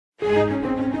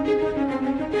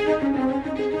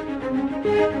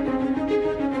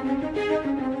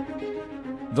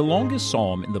The longest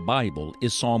psalm in the Bible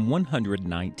is Psalm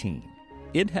 119.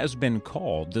 It has been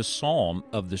called the Psalm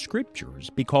of the Scriptures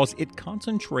because it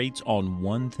concentrates on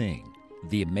one thing: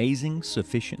 the amazing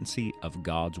sufficiency of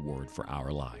God's Word for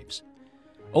our lives.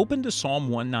 Open to Psalm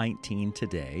 119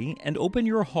 today and open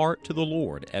your heart to the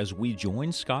Lord as we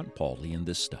join Scott Pauley in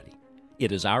this study.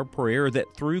 It is our prayer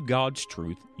that through God's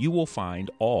truth you will find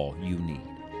all you need.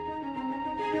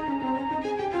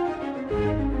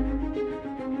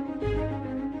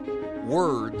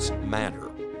 Words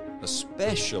matter,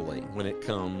 especially when it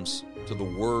comes to the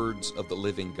words of the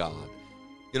living God.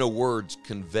 You know, words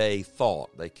convey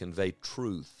thought, they convey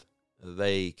truth,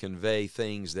 they convey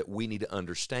things that we need to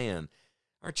understand.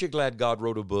 Aren't you glad God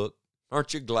wrote a book?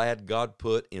 Aren't you glad God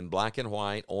put in black and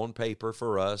white on paper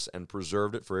for us and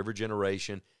preserved it for every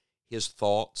generation His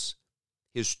thoughts,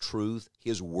 His truth,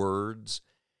 His words?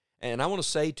 And I want to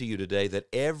say to you today that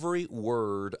every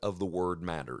word of the Word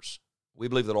matters. We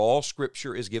believe that all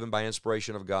Scripture is given by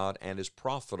inspiration of God and is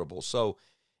profitable. So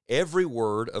every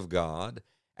word of God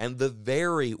and the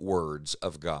very words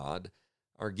of God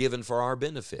are given for our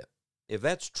benefit. If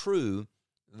that's true,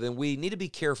 then we need to be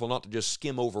careful not to just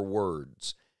skim over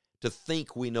words, to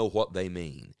think we know what they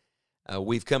mean.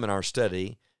 We've come in our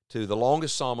study to the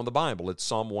longest psalm in the Bible. It's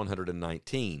Psalm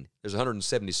 119. There's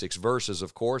 176 verses,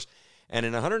 of course. And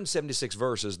in 176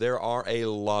 verses, there are a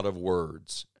lot of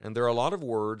words. And there are a lot of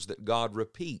words that God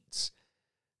repeats,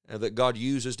 that God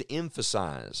uses to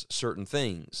emphasize certain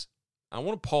things. I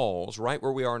want to pause right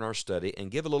where we are in our study and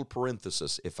give a little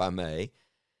parenthesis, if I may,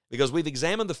 because we've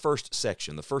examined the first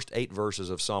section, the first 8 verses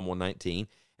of Psalm 119,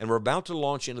 and we're about to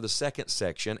launch into the second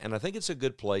section, and I think it's a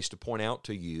good place to point out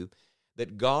to you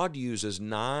that God uses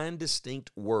 9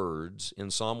 distinct words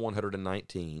in Psalm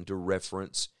 119 to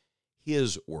reference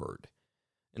His Word.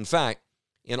 In fact,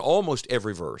 in almost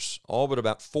every verse, all but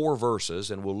about 4 verses,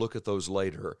 and we'll look at those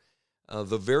later,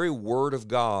 the very Word of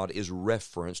God is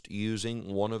referenced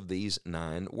using one of these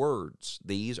 9 words.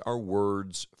 These are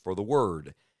words for the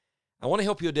Word. I want to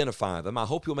help you identify them. I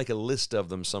hope you'll make a list of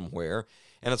them somewhere,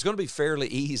 and it's going to be fairly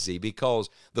easy because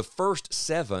the first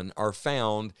 7 are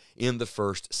found in the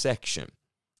first section.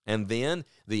 And then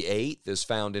the 8th is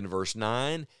found in verse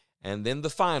 9, and then the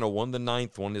final one, the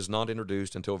 9th one, is not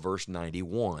introduced until verse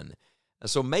 91.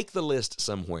 So make the list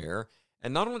somewhere,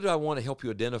 and not only do I want to help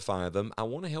you identify them, I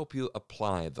want to help you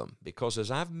apply them, because as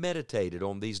I've meditated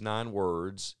on these 9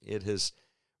 words, it has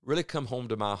really come home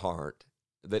to my heart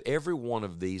that every one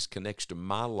of these connects to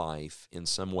my life in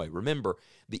some way. Remember,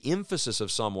 the emphasis of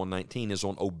Psalm 119 is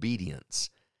on obedience,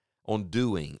 on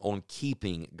doing, on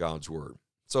keeping God's Word.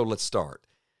 So let's start.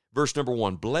 Verse number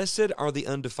 1, "Blessed are the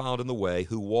undefiled in the way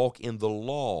who walk in the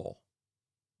law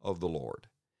of the Lord."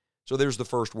 So there's the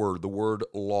first word, the word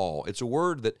law. It's a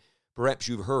word that perhaps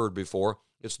you've heard before.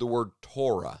 It's the word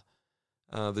Torah.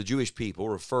 The Jewish people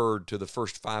referred to the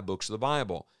first 5 books of the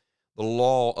Bible, the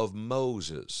law of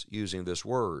Moses, using this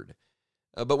word.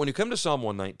 But when you come to Psalm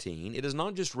 119, it is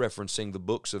not just referencing the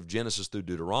books of Genesis through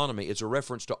Deuteronomy. It's a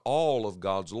reference to all of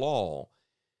God's law.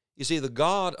 You see, the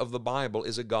God of the Bible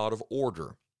is a God of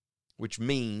order, which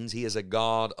means He is a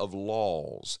God of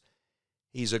laws.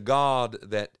 He's a God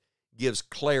that gives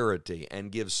clarity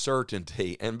and gives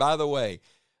certainty. And by the way,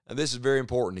 and this is very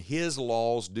important, His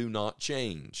laws do not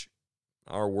change.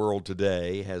 Our world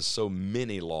today has so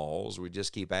many laws, we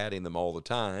just keep adding them all the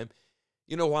time.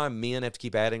 You know why men have to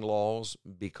keep adding laws?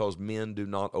 Because men do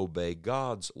not obey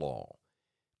God's law.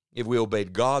 If we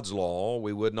obeyed God's law,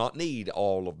 we would not need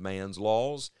all of man's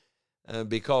laws.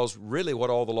 Because really what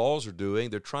all the laws are doing,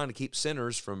 they're trying to keep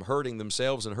sinners from hurting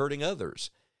themselves and hurting others.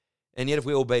 And yet if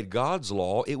we obeyed God's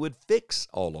law, it would fix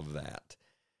all of that.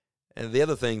 And the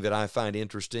other thing that I find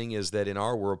interesting is that in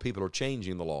our world, people are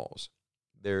changing the laws.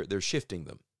 They're shifting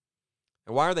them.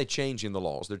 And why are they changing the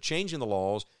laws? They're changing the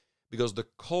laws because the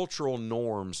cultural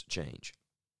norms change.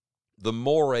 The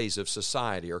mores of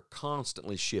society are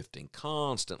constantly shifting,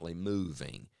 constantly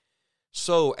moving.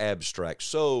 So abstract,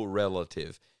 so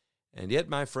relative. And yet,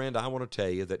 my friend, I want to tell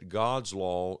you that God's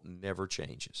law never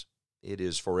changes. It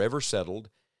is forever settled.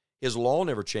 His law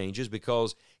never changes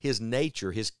because His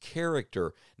nature, His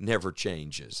character never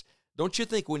changes. Don't you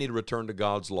think we need to return to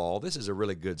God's law? This is a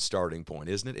really good starting point,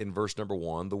 isn't it? In verse number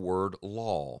 1, the word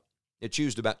law. It's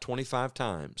used about 25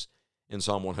 times in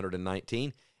Psalm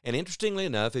 119. And interestingly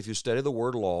enough, if you study the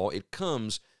word law, it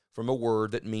comes from a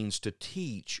word that means to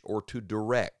teach or to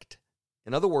direct.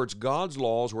 In other words, God's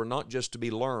laws were not just to be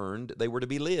learned, they were to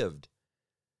be lived.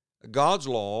 God's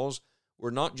laws were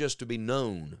not just to be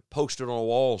known, posted on a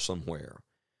wall somewhere,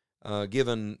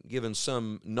 given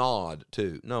some nod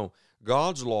to. No,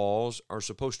 God's laws are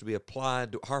supposed to be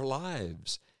applied to our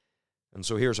lives. And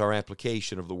so here's our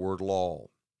application of the word law.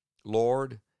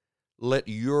 Lord, let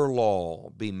your law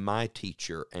be my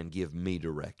teacher and give me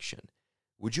direction.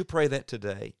 Would you pray that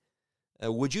today?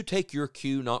 Would you take your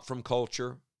cue not from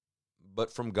culture,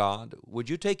 but from God? Would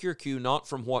you take your cue not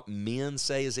from what men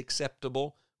say is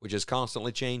acceptable, which is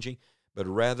constantly changing, but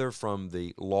rather from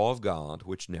the law of God,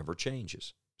 which never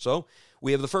changes? So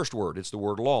we have the first word. It's the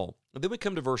word law. And then we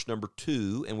come to verse number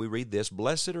 2, and we read this: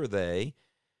 Blessed are they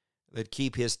that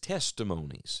keep his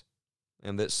testimonies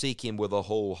and that seek him with a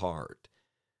whole heart.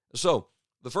 So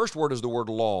the first word is the word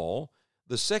law.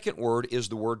 The second word is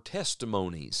the word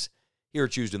testimonies. Here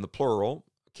it's used in the plural.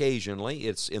 Occasionally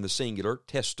it's in the singular,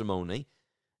 testimony.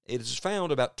 It is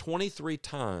found about 23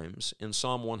 times in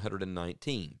Psalm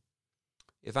 119.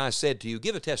 If I said to you,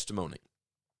 give a testimony,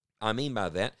 I mean by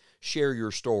that, share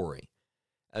your story.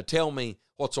 Tell me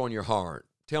what's on your heart.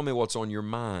 Tell me what's on your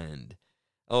mind.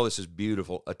 Oh, this is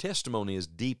beautiful. A testimony is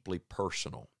deeply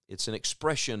personal. It's an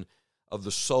expression of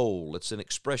the soul. It's an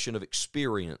expression of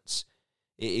experience.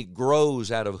 It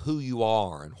grows out of who you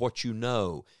are and what you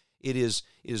know. It is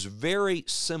very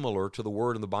similar to the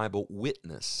word in the Bible,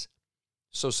 witness.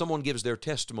 So someone gives their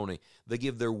testimony. They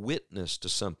give their witness to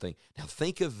something. Now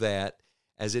think of that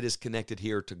as it is connected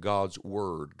here to God's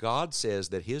word. God says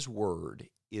that his word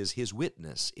is his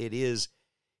witness. It is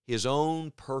his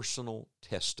own personal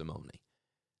testimony.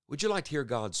 Would you like to hear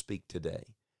God speak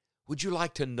today? Would you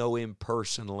like to know him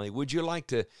personally? Would you like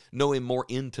to know him more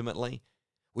intimately?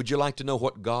 Would you like to know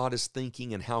what God is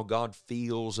thinking and how God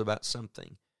feels about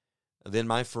something? Then,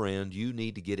 my friend, you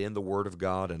need to get in the Word of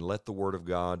God and let the Word of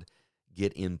God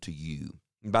get into you.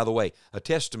 And by the way, a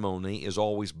testimony is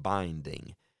always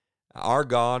binding. Our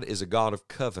God is a God of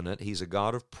covenant. He's a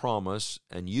God of promise,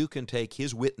 and you can take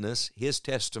his witness, his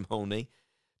testimony,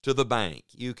 to the bank.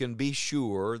 You can be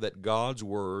sure that God's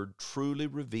Word truly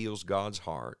reveals God's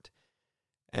heart,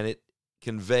 and it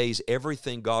conveys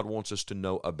everything God wants us to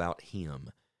know about him.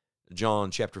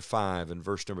 John chapter 5 and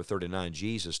verse number 39,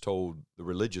 Jesus told the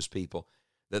religious people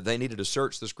that they needed to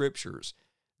search the Scriptures,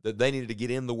 that they needed to get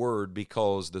in the Word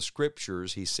because the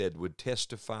Scriptures, he said, would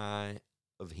testify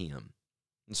of him.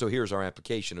 And so here's our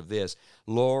application of this.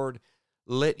 Lord,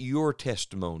 let your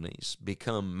testimonies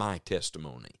become my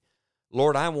testimony.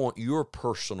 Lord, I want your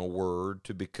personal word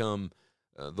to become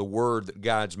the word that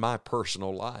guides my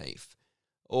personal life.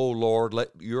 Oh, Lord, let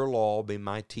your law be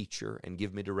my teacher and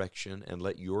give me direction, and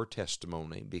let your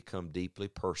testimony become deeply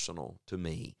personal to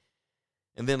me.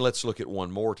 And then let's look at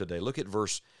one more today. Look at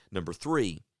verse number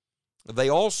 3. They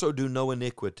also do no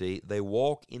iniquity. They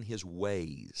walk in his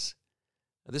ways.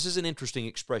 Now, this is an interesting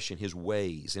expression, his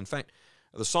ways. In fact,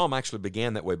 the psalm actually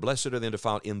began that way. Blessed are they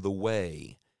defiled in the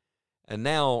way. And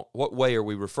now, what way are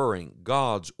we referring?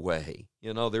 God's way.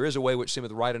 You know, there is a way which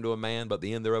seemeth right unto a man, but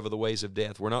the end thereof are the ways of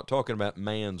death. We're not talking about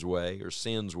man's way or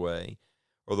sin's way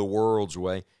or the world's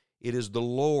way. It is the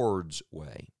Lord's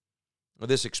way. Now,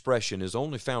 this expression is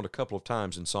only found a couple of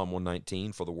times in Psalm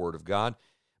 119 for the Word of God,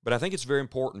 but I think it's very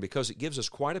important because it gives us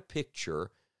quite a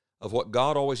picture of what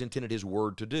God always intended his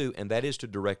Word to do, and that is to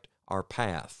direct our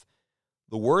path.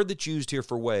 The word that's used here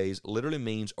for ways literally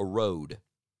means a road,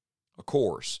 a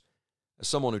course. As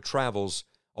someone who travels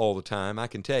all the time, I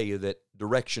can tell you that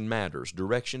direction matters.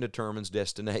 Direction determines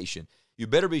destination. You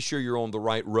better be sure you're on the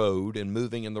right road and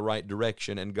moving in the right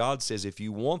direction. And God says if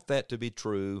you want that to be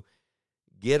true,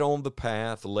 get on the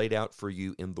path laid out for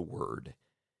you in the Word.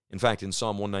 In fact, in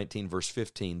Psalm 119, verse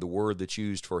 15, the word that's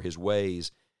used for his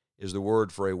ways is the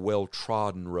word for a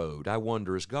well-trodden road. I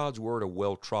wonder, is God's Word a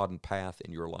well-trodden path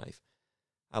in your life?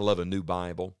 I love a new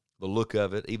Bible, the look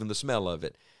of it, even the smell of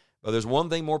it. But there's one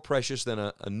thing more precious than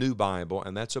a new Bible,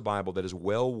 and that's a Bible that is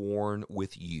well worn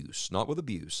with use, not with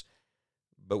abuse,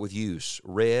 but with use,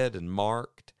 read and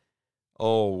marked.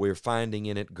 Oh, we're finding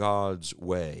in it God's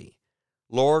way.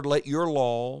 Lord, let your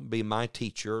law be my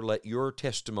teacher. Let your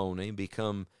testimony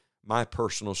become my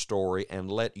personal story, and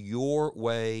let your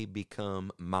way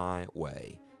become my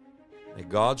way. May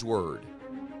God's Word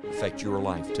affect your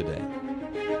life today.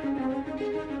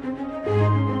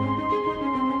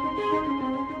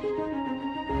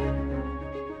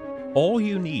 All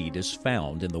you need is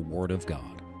found in the Word of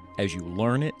God. As you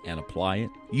learn it and apply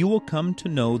it, you will come to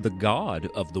know the God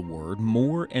of the Word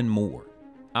more and more.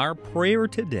 Our prayer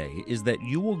today is that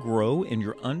you will grow in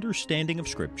your understanding of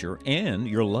Scripture and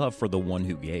your love for the one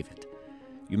who gave it.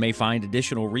 You may find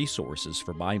additional resources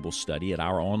for Bible study at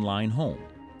our online home.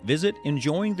 Visit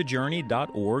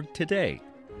enjoyingthejourney.org today.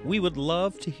 We would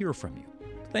love to hear from you.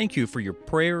 Thank you for your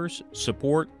prayers,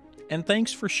 support, and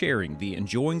thanks for sharing the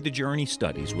Enjoying the Journey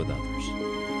studies with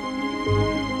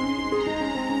others.